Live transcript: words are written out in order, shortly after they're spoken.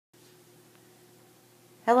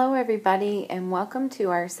Hello everybody and welcome to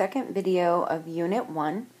our second video of Unit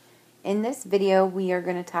 1. In this video we are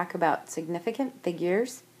going to talk about significant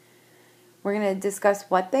figures. We're going to discuss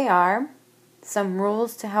what they are, some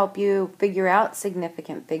rules to help you figure out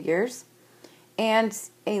significant figures, and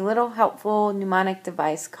a little helpful mnemonic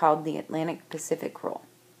device called the Atlantic Pacific Rule.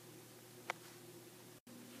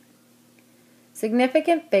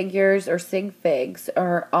 Significant figures, or sig figs,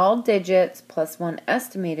 are all digits plus one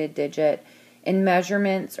estimated digit in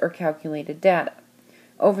measurements or calculated data.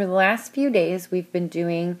 Over the last few days we've been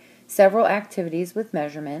doing several activities with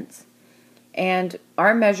measurements, and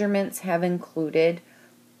our measurements have included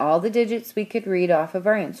all the digits we could read off of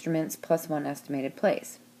our instruments plus one estimated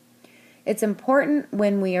place. It's important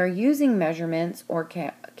when we are using measurements or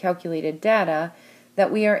calculated data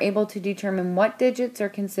that we are able to determine what digits are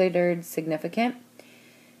considered significant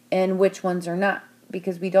and which ones are not,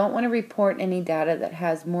 because we don't want to report any data that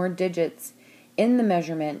has more digits in the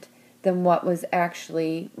measurement than what was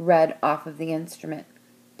actually read off of the instrument.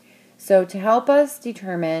 So to help us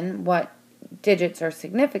determine what digits are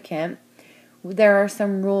significant, there are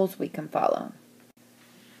some rules we can follow.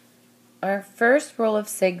 Our first rule of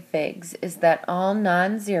sig figs is that all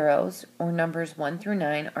non-zeros, or numbers 1 through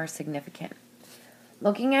 9, are significant.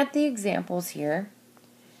 Looking at the examples here,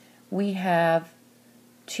 we have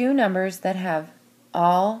two numbers that have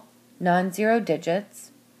all non-zero digits.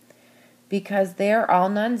 Because they are all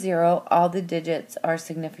non-zero, all the digits are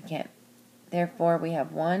significant. Therefore, we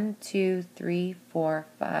have 1, 2, 3, 4,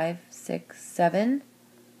 5, 6, 7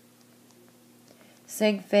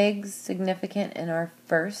 sig figs significant in our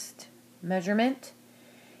first measurement.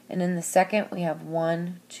 And in the second, we have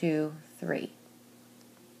 1, 2, 3.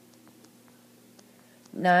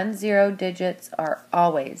 Non-zero digits are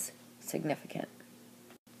always significant.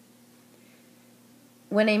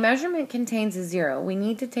 When a measurement contains a zero, we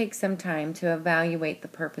need to take some time to evaluate the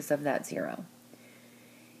purpose of that zero.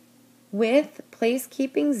 With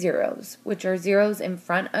place-keeping zeros, which are zeros in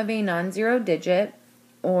front of a non-zero digit,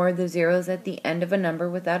 or the zeros at the end of a number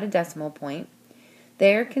without a decimal point,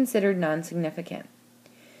 they are considered non-significant.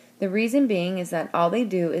 The reason being is that all they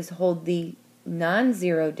do is hold the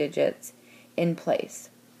non-zero digits in place.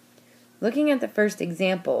 Looking at the first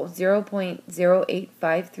example,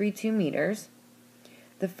 0.08532 meters,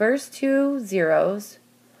 the first two zeros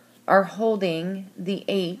are holding the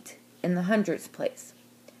 8 in the hundredths place.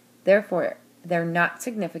 Therefore, they're not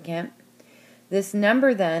significant. This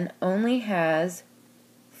number then only has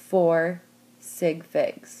 4 sig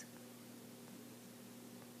figs.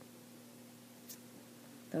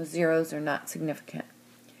 Those zeros are not significant.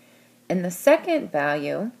 In the second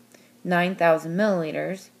value, 9,000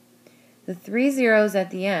 milliliters, the 3 zeros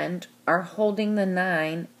at the end are holding the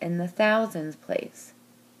 9 in the thousands place.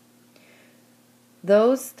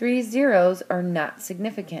 Those 3 zeros are not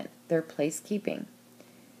significant. They're place-keeping.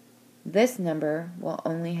 This number will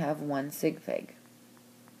only have 1 sig fig.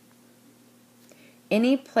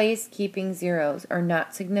 Any place-keeping zeros are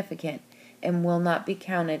not significant and will not be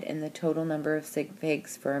counted in the total number of sig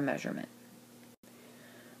figs for a measurement.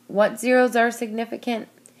 What zeros are significant?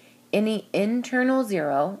 Any internal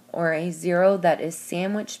zero, or a zero that is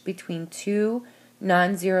sandwiched between two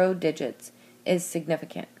non-zero digits, is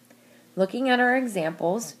significant. Looking at our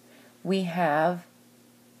examples, we have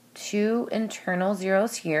 2 internal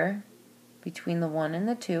zeros here between the 1 and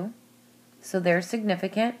the 2, so they're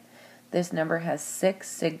significant. This number has 6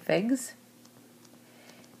 sig figs.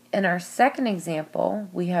 In our second example,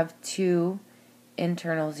 we have 2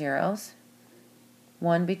 internal zeros,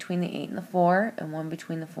 one between the 8 and the 4, and one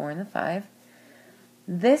between the 4 and the 5.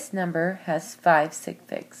 This number has 5 sig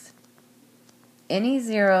figs. Any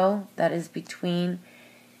zero that is between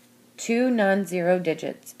two non-zero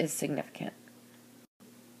digits is significant.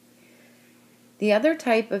 The other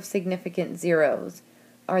type of significant zeros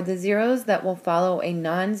are the zeros that will follow a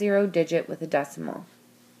non-zero digit with a decimal.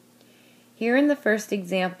 Here in the first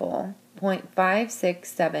example,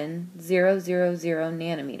 0.567000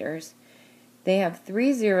 nanometers, they have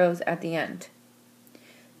 3 zeros at the end.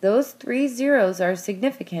 Those 3 zeros are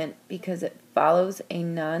significant because it follows a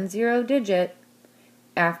non-zero digit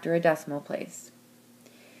after a decimal place.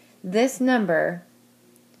 This number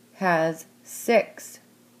has 6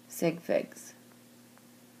 sig figs.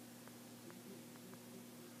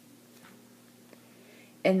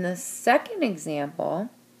 In the second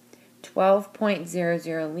example,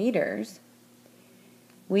 12.00 liters,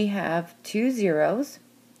 we have 2 zeros,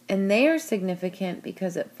 and they are significant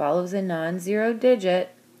because it follows a non-zero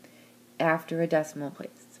digit after a decimal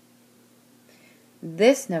place.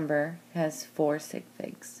 This number has 4 sig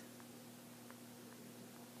figs.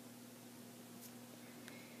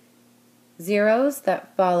 Zeros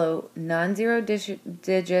that follow non-zero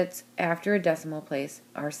digits after a decimal place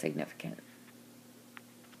are significant.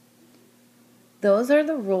 Those are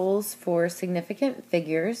the rules for significant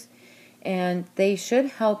figures, and they should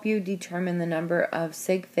help you determine the number of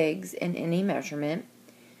sig figs in any measurement.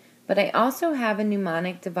 But I also have a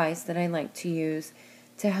mnemonic device that I like to use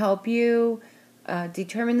to help you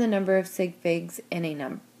determine the number of sig figs in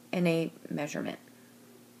a measurement.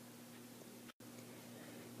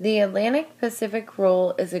 The Atlantic Pacific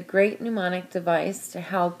rule is a great mnemonic device to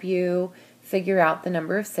help you figure out the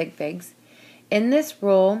number of sig figs. In this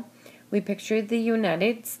rule, we pictured the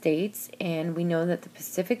United States, and we know that the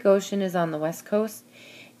Pacific Ocean is on the west coast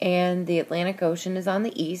and the Atlantic Ocean is on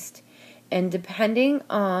the east. And depending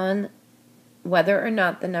on whether or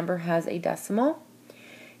not the number has a decimal,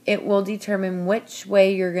 it will determine which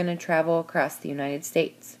way you're going to travel across the United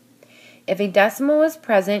States. If a decimal is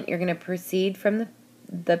present, you're going to proceed from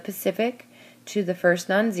the Pacific to the first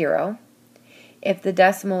non-zero. If the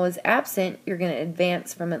decimal is absent, you're going to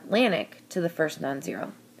advance from Atlantic to the first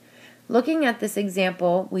non-zero. Looking at this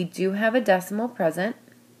example, we do have a decimal present.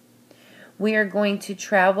 We are going to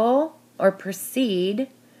travel or proceed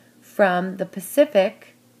from the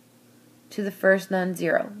Pacific to the first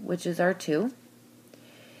non-zero, which is our 2.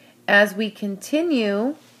 As we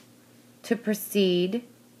continue to proceed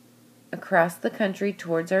across the country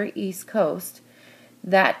towards our east coast,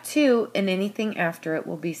 that 2 and anything after it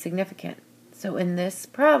will be significant. So in this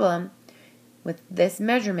problem, with this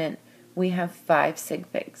measurement, we have 5 sig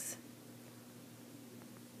figs.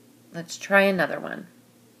 Let's try another one.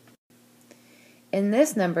 In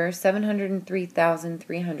this number,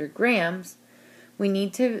 703,300 grams, we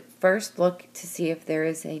need to first look to see if there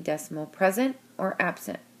is a decimal present or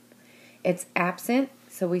absent. It's absent,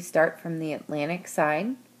 so we start from the Atlantic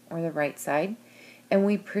side, or the right side, and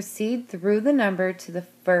we proceed through the number to the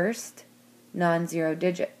first non-zero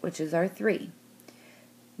digit, which is our 3.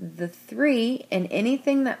 The 3 and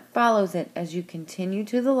anything that follows it as you continue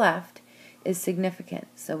to the left is significant.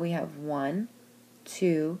 So we have 1,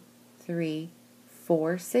 2, 3,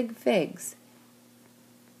 4 sig figs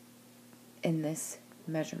in this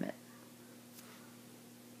measurement.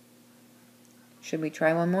 Should we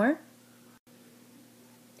try one more?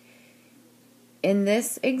 In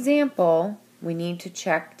this example, we need to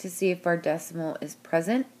check to see if our decimal is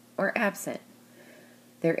present or absent.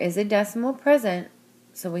 There is a decimal present,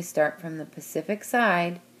 so we start from the Pacific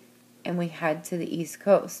side and we head to the east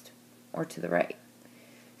coast, or to the right.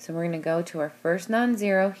 So we're going to go to our first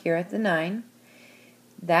non-zero here at the 9.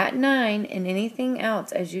 That 9 and anything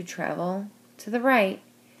else as you travel to the right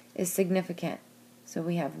is significant. So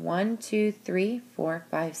we have 1, 2, 3, 4,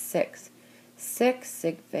 5, 6. 6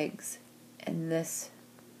 sig figs in this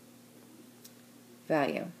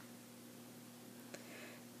value.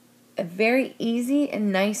 A very easy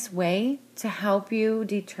and nice way to help you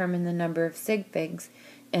determine the number of sig figs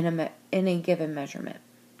in a given measurement.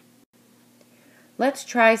 Let's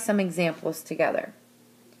try some examples together.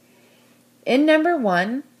 In number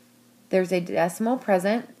 1, there's a decimal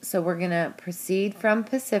present, so we're going to proceed from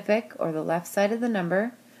Pacific, or the left side of the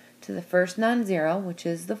number, to the first non-zero, which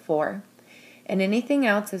is the 4. And anything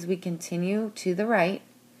else as we continue to the right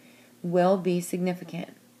will be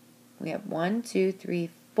significant. We have 1, 2, 3,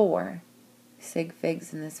 4 sig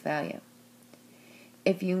figs in this value.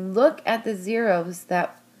 If you look at the zeros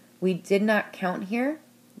that we did not count here,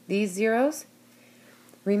 these zeros,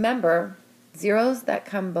 remember, zeros that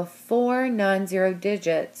come before non-zero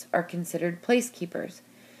digits are considered placekeepers.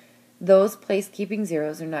 Those placekeeping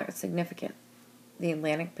zeros are not significant. The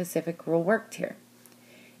Atlantic Pacific rule worked here.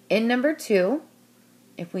 In number 2,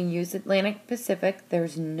 if we use Atlantic Pacific,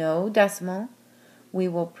 there's no decimal. We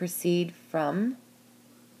will proceed from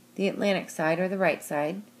the Atlantic side, or the right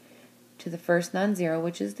side, to the first non-zero,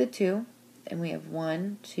 which is the 2, and we have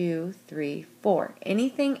 1, 2, 3, 4.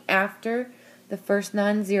 Anything after the first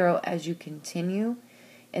non-zero as you continue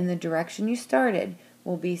in the direction you started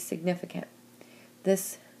will be significant.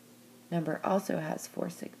 This number also has 4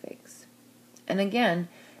 sig figs. And again,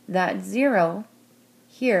 that 0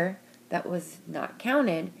 here that was not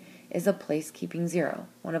counted is a placekeeping 0,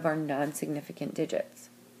 one of our non-significant digits.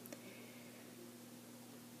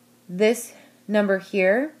 This number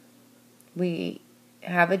here, we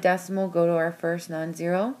have a decimal go to our first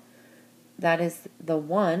non-zero. That is the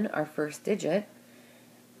 1, our first digit.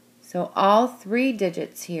 So all 3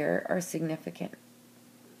 digits here are significant.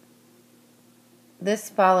 This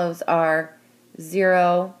follows our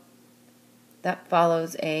 0, that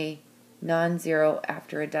follows a non-zero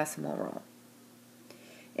after a decimal rule.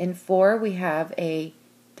 In 4, we have a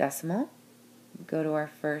decimal. Go to our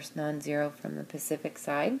first non-zero from the Pacific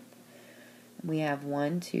side. We have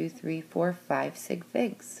 1, 2, 3, 4, 5 sig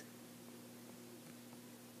figs.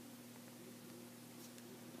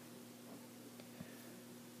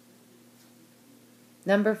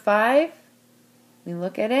 Number 5, we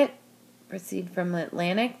look at it, proceed from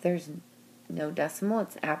Atlantic. There's no decimal,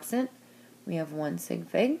 it's absent. We have 1 sig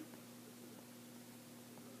fig.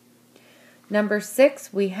 Number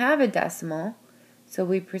 6, we have a decimal, so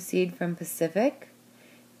we proceed from Pacific,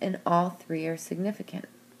 and all 3 are significant.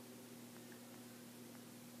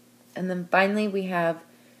 And then finally we have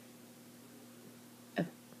a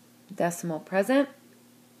decimal present,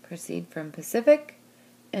 proceed from Pacific,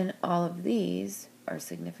 and all of these are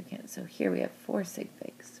significant. So here we have 4 sig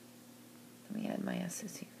figs. Let me add my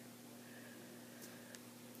S's here.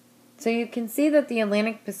 So you can see that the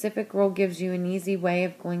Atlantic-Pacific rule gives you an easy way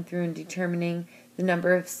of going through and determining the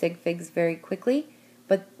number of sig figs very quickly,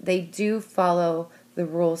 but they do follow the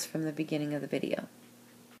rules from the beginning of the video.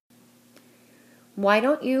 Why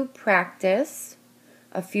don't you practice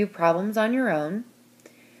a few problems on your own?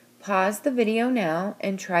 Pause the video now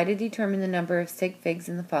and try to determine the number of sig figs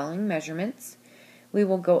in the following measurements. We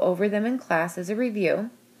will go over them in class as a review.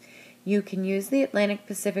 You can use the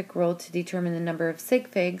Atlantic-Pacific rule to determine the number of sig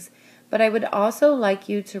figs, but I would also like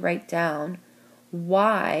you to write down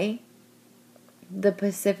why the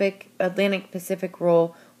Atlantic-Pacific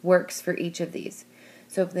rule works for each of these.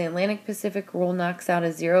 So if the Atlantic-Pacific rule knocks out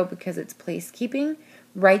a 0 because it's placekeeping,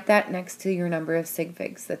 write that next to your number of sig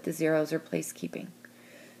figs, that the zeros are placekeeping,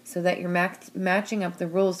 so that you're matching up the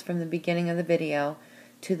rules from the beginning of the video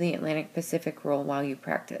to the Atlantic-Pacific rule while you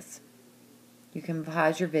practice. You can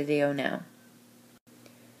pause your video now.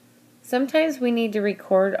 Sometimes we need to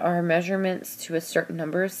record our measurements to a certain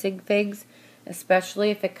number of sig figs,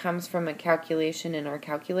 especially if it comes from a calculation in our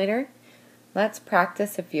calculator. Let's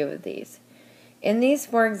practice a few of these. In these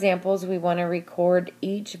 4 examples, we want to record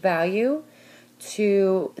each value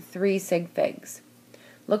to 3 sig figs.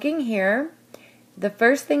 Looking here, the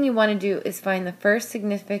first thing you want to do is find the first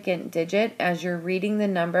significant digit as you're reading the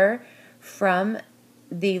number from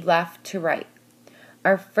the left to right.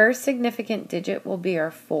 Our first significant digit will be our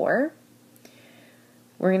 4.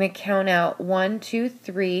 We're going to count out 1, 2,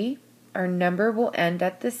 3. Our number will end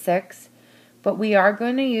at the 6, but we are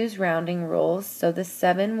going to use rounding rules, so the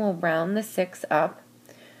 7 will round the 6 up.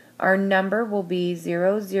 Our number will be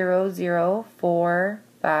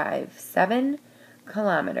 0.00457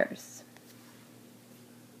 kilometers.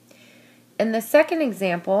 In the second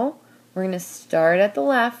example, we're going to start at the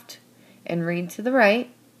left and read to the right.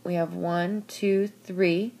 We have 1, 2,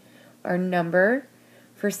 3. Our number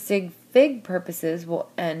for sig fig purposes will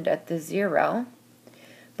end at the 0,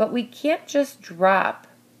 but we can't just drop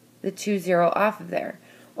the 20 off of there,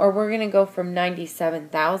 or we're going to go from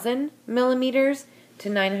 97,000 millimeters to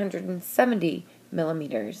 970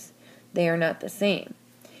 millimeters. They are not the same.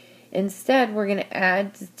 Instead, we're going to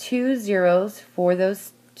add 2 zeros for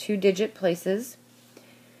those 2-digit places.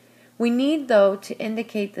 We need, though, to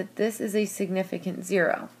indicate that this is a significant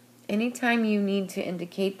 0. Anytime you need to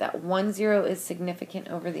indicate that one 0 is significant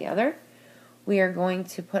over the other, we are going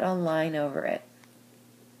to put a line over it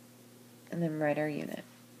and then write our unit.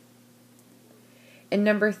 In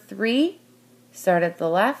number 3, start at the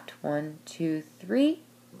left. 1, 2, 3.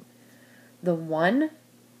 The 1,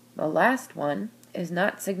 the last one, is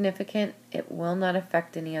not significant. It will not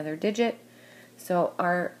affect any other digit, so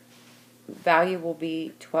our value will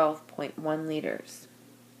be 12.1 liters.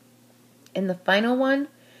 In the final one,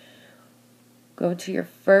 go to your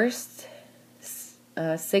first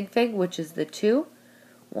sig fig, which is the 2.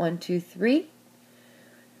 1, 2, 3.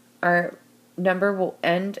 Our number will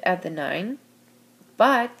end at the 9,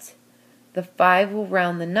 but the 5 will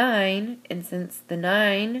round the 9, and since the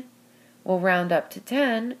 9 will round up to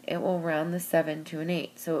 10, it will round the 7 to an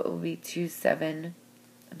 8. So it will be 27,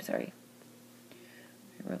 I'm sorry, I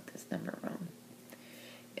wrote this number wrong.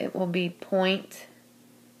 It will be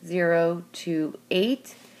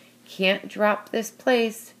 0.028. Can't drop this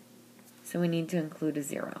place, so we need to include a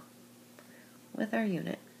 0 with our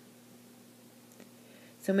unit.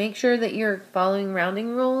 So make sure that you're following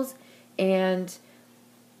rounding rules and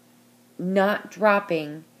not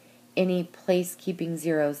dropping any place-keeping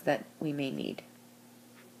zeros that we may need.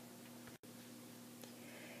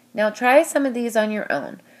 Now try some of these on your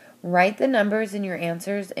own. Write the numbers and your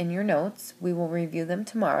answers in your notes. We will review them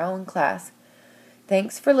tomorrow in class.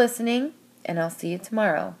 Thanks for listening, and I'll see you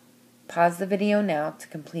tomorrow. Pause the video now to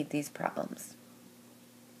complete these problems.